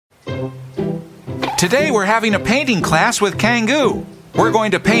Today we're having a painting class with Kangu. We're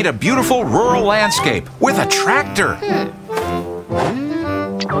going to paint a beautiful rural landscape with a tractor.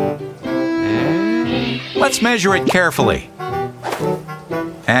 Let's measure it carefully.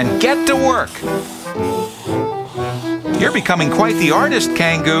 And get to work. You're becoming quite the artist,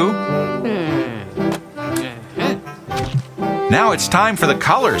 Kangu. Now it's time for the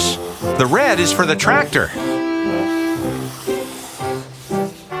colors. The red is for the tractor.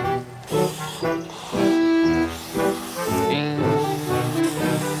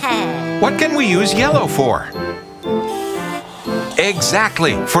 What can we use yellow for?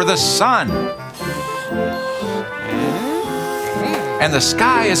 Exactly, for the sun. And the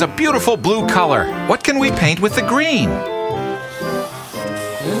sky is a beautiful blue color. What can we paint with the green?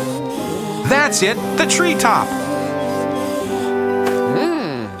 That's it, the treetop.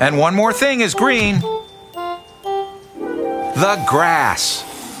 And one more thing is green. The grass.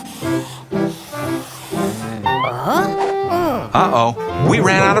 Uh-oh, we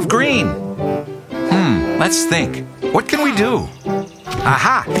ran out of green. Let's think. What can we do?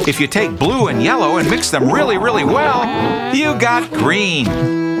 Aha! If you take blue and yellow and mix them really, really well, you got green.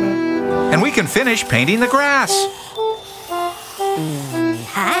 And we can finish painting the grass.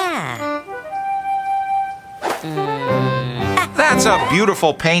 That's a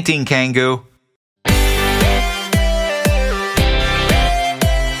beautiful painting, Kangu.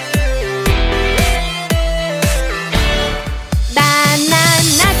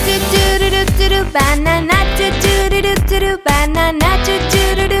 Banana, do-do-do-do-do, banana,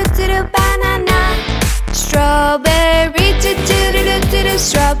 do-do-do-do-do, banana. Strawberry, do-do-do-do-do,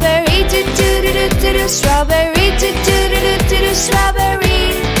 strawberry, do-do-do-do-do, strawberry, do-do-do-do-do,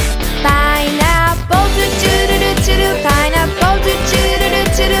 strawberry. Pineapple, do-do-do-do-do, pineapple,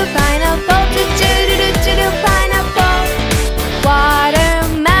 do-do-do-do-do, pineapple, do-do-do-do-do, pineapple.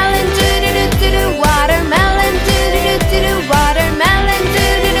 Watermelon, do-do-do-do-do, watermelon, do-do-do-do-do, watermelon,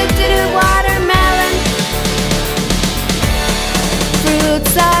 do-do-do-do-do, watermelon.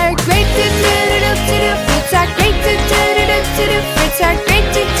 Fruits are great, do-do-do-do-do, fruits are great, do-do-do-do-do, fruits are great,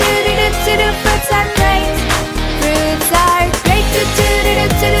 do-do-do-do-do, fruits are great. Fruits are great,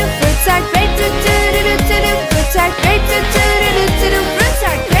 do-do-do-do-do, fruits are great, do-do-do-do-do, fruits are great, do-do-do-do-do, fruits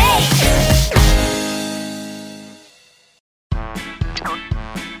are great.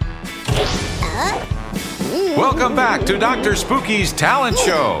 Welcome back to Dr. Spooky's Talent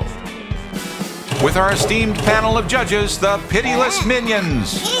Show. With our esteemed panel of judges, the Pitiless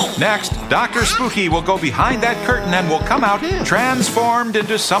Minions. Next, Dr. Spooky will go behind that curtain and will come out transformed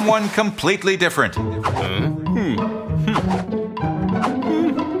into someone completely different.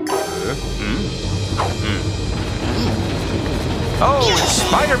 Oh, it's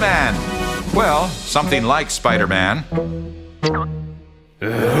Spider-Man. Well, something like Spider-Man.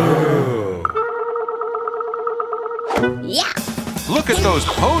 Yeah. Look at those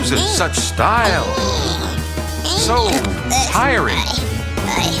poses, such style. So tiring.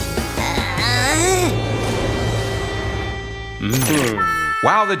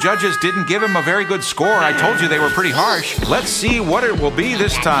 Wow, the judges didn't give him a very good score. I told you they were pretty harsh. Let's see what it will be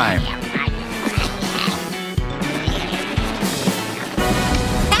this time.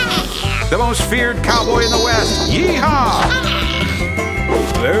 The most feared cowboy in the West. Yeehaw!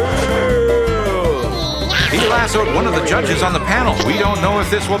 He lassoed one of the judges on the panel. We don't know if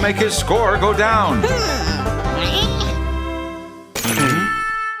this will make his score go down.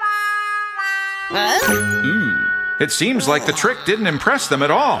 It seems like the trick didn't impress them at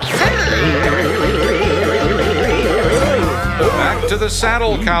all. Back to the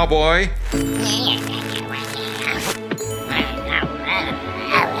saddle, cowboy.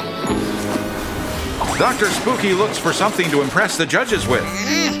 Dr. Spooky looks for something to impress the judges with.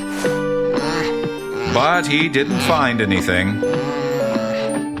 But he didn't find anything.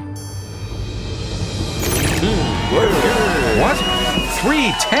 What?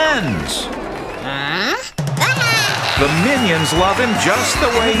 3 10s! The minions love him just the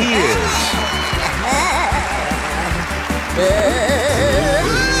way he is.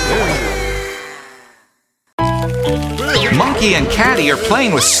 Monkey and Catty are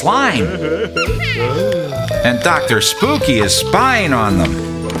playing with slime. And Dr. Spooky is spying on them.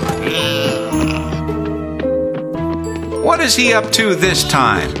 What is he up to this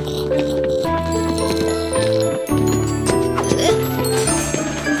time?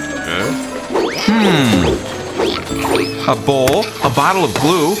 A bowl, a bottle of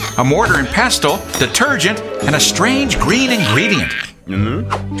glue, a mortar and pestle, detergent, and a strange green ingredient.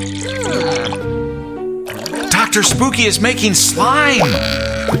 Dr. Spooky is making slime!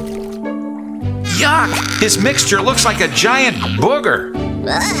 Yuck! His mixture looks like a giant booger.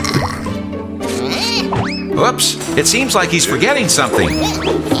 Oops, it seems like he's forgetting something.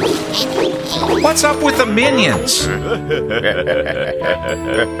 What's up with the minions?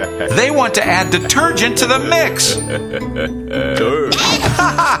 They want to add detergent to the mix.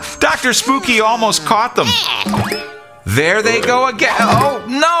 Dr. Spooky almost caught them. There they go again. Oh,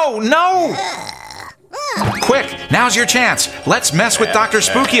 no! Quick, now's your chance. Let's mess with Dr.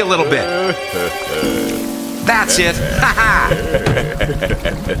 Spooky a little bit. That's it.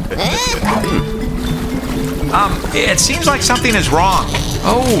 It seems like something is wrong.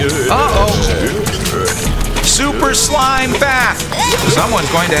 Uh-oh. Super slime bath. Someone's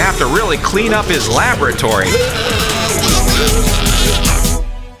going to have to really clean up his laboratory.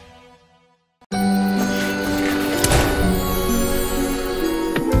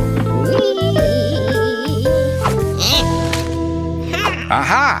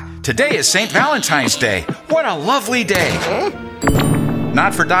 Aha! Today is St. Valentine's Day. What a lovely day.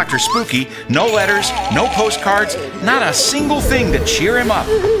 Not for Dr. Spooky. No letters, no postcards, not a single thing to cheer him up.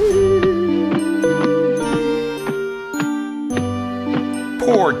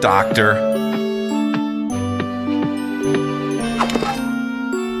 Poor doctor.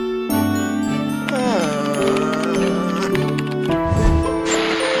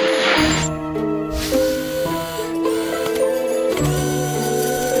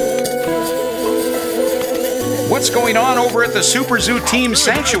 What's going on over at the Superzoo Team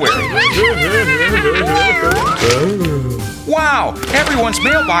Sanctuary? Wow, everyone's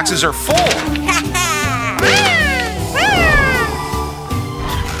mailboxes are full.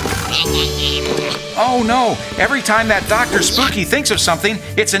 Oh no, every time that Dr. Spooky thinks of something,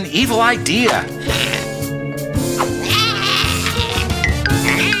 it's an evil idea.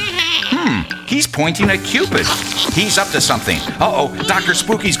 He's pointing at Cupid. He's up to something. Uh-oh, Dr.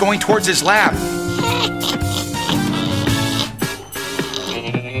 Spooky's going towards his lab.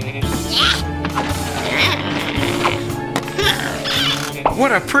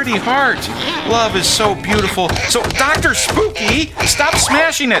 What a pretty heart. Love is so beautiful. So, Dr. Spooky, stop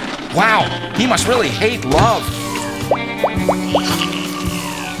smashing it. Wow, he must really hate love.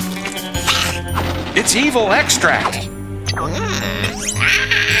 It's evil extract.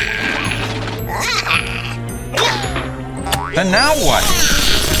 And now what?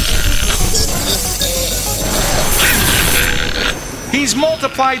 He's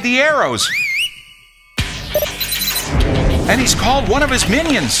multiplied the arrows. And he's called one of his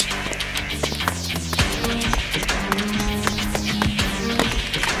minions.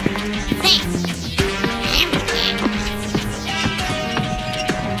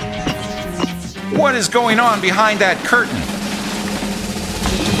 What is going on behind that curtain?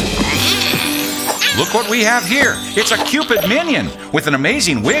 Look what we have here. It's a Cupid minion with an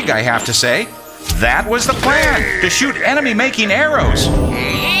amazing wig, I have to say. That was the plan, to shoot enemy-making arrows.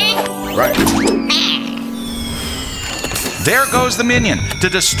 Right. There goes the minion, to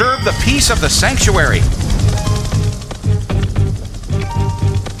disturb the peace of the sanctuary.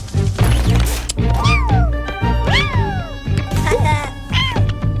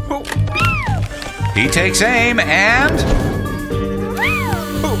 He takes aim and...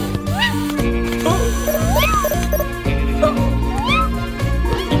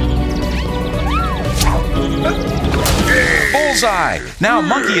 Bullseye! Now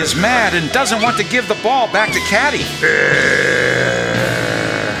Monkey is mad and doesn't want to give the ball back to Caddy.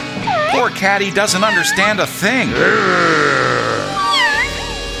 Poor Caddy doesn't understand a thing.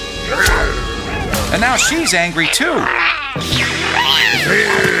 And now she's angry too.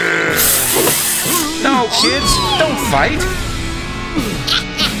 No, kids, don't fight.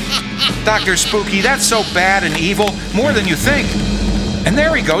 Dr. Spooky, that's so bad and evil, more than you think. And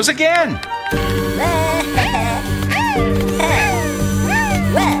there he goes again.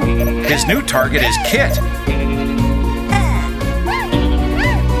 His new target is Kit.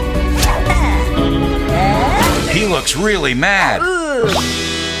 He looks really mad.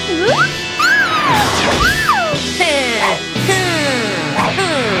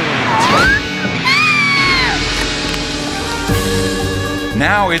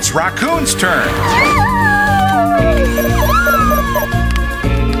 Now it's Raccoon's turn.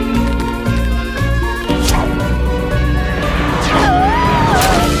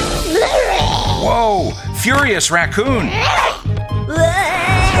 Whoa, furious Raccoon.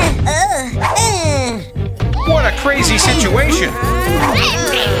 What a crazy situation.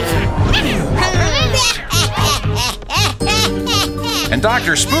 And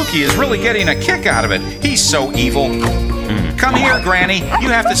Dr. Spooky is really getting a kick out of it. He's so evil. Come here, Granny. You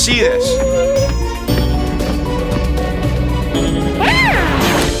have to see this.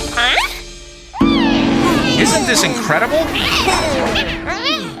 Isn't this incredible?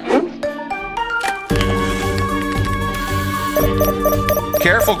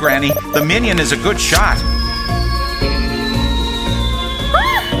 careful, Granny. The minion is a good shot.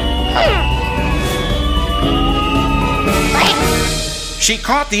 She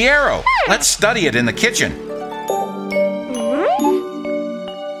caught the arrow. Let's study it in the kitchen.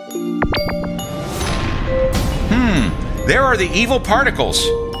 There are the evil particles.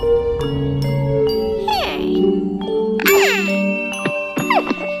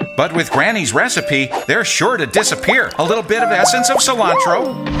 But with Granny's recipe, they're sure to disappear. A little bit of essence of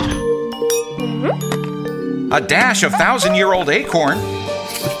cilantro, a dash of 1,000-year-old acorn,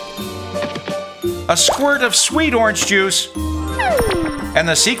 a squirt of sweet orange juice, and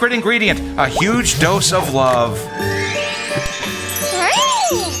the secret ingredient, a huge dose of love.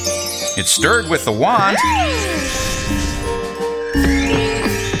 It's stirred with the wand.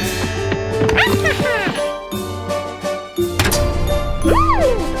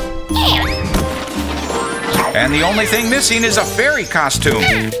 And the only thing missing is a fairy costume.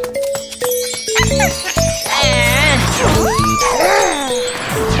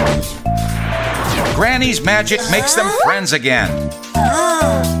 Granny's magic makes them friends again.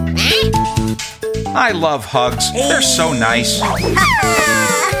 I love hugs. They're so nice.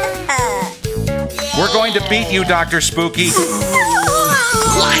 We're going to beat you, Dr. Spooky.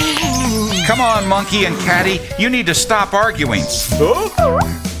 Come on, Monkey and Catty. You need to stop arguing.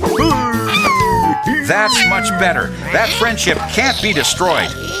 That's much better. That friendship can't be destroyed.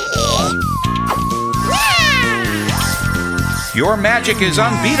 Your magic is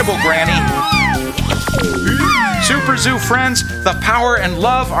unbeatable, Granny. Superzoo friends, the power and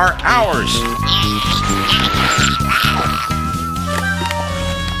love are ours.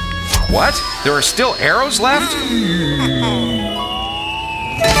 What? There are still arrows left?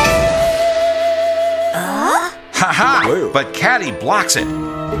 Ha-ha! But Catty blocks it.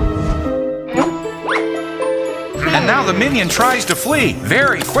 And now the minion tries to flee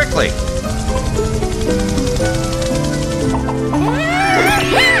very quickly.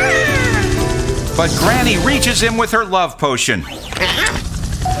 But Granny reaches him with her love potion.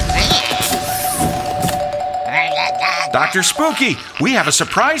 Dr. Spooky, we have a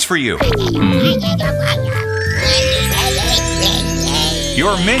surprise for you.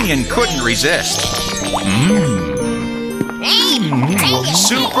 Your minion couldn't resist.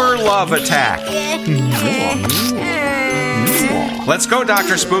 Super love attack. Let's go,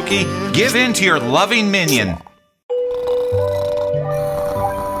 Dr. Spooky. Give in to your loving minion.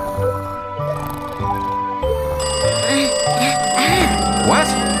 What?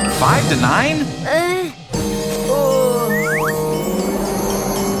 5 to 9?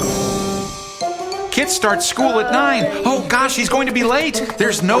 Kit starts school at 9. Oh gosh, he's going to be late.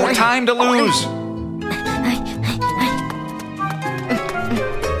 There's no time to lose.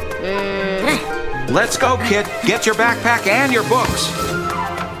 Let's go, Kit. Get your backpack and your books.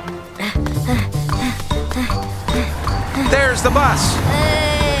 There's the bus.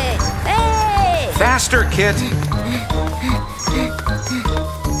 Faster, Kit.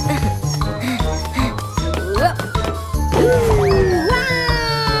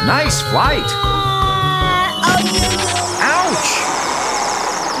 Nice flight. Ouch!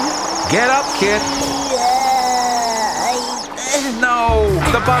 Get up, Kit. No,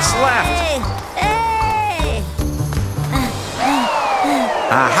 the bus left.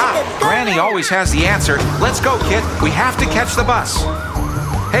 Aha! Granny always has the answer. Let's go, Kit. We have to catch the bus.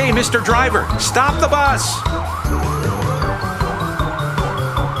 Hey, Mr. Driver, stop the bus!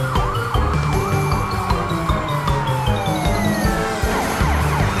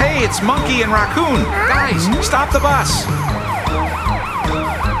 Hey, it's Monkey and Raccoon. Guys, stop the bus!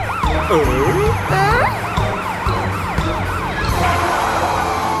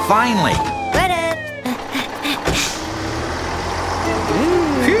 Finally!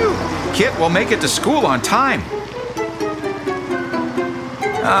 Phew! Kit will make it to school on time.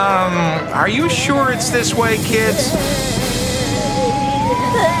 Are you sure it's this way, kids?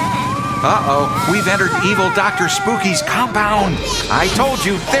 Uh-oh, we've entered evil Dr. Spooky's compound. I told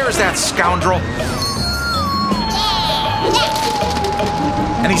you, there's that scoundrel.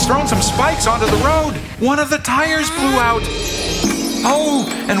 And he's thrown some spikes onto the road. One of the tires blew out. Oh,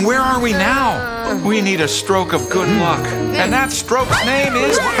 and where are we now? We need a stroke of good luck. And that stroke's name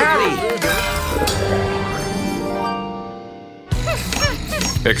is Patty.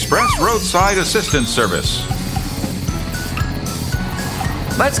 Express Roadside Assistance Service.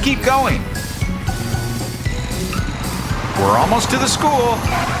 Let's keep going. We're almost to the school.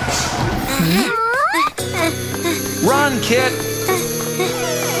 Run, Kit.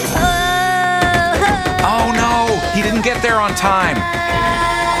 Oh no, he didn't get there on time.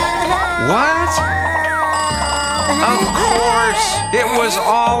 What? Of course! It was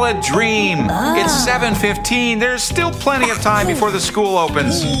all a dream. It's 7:15. There's still plenty of time before the school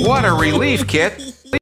opens. What a relief, Kit.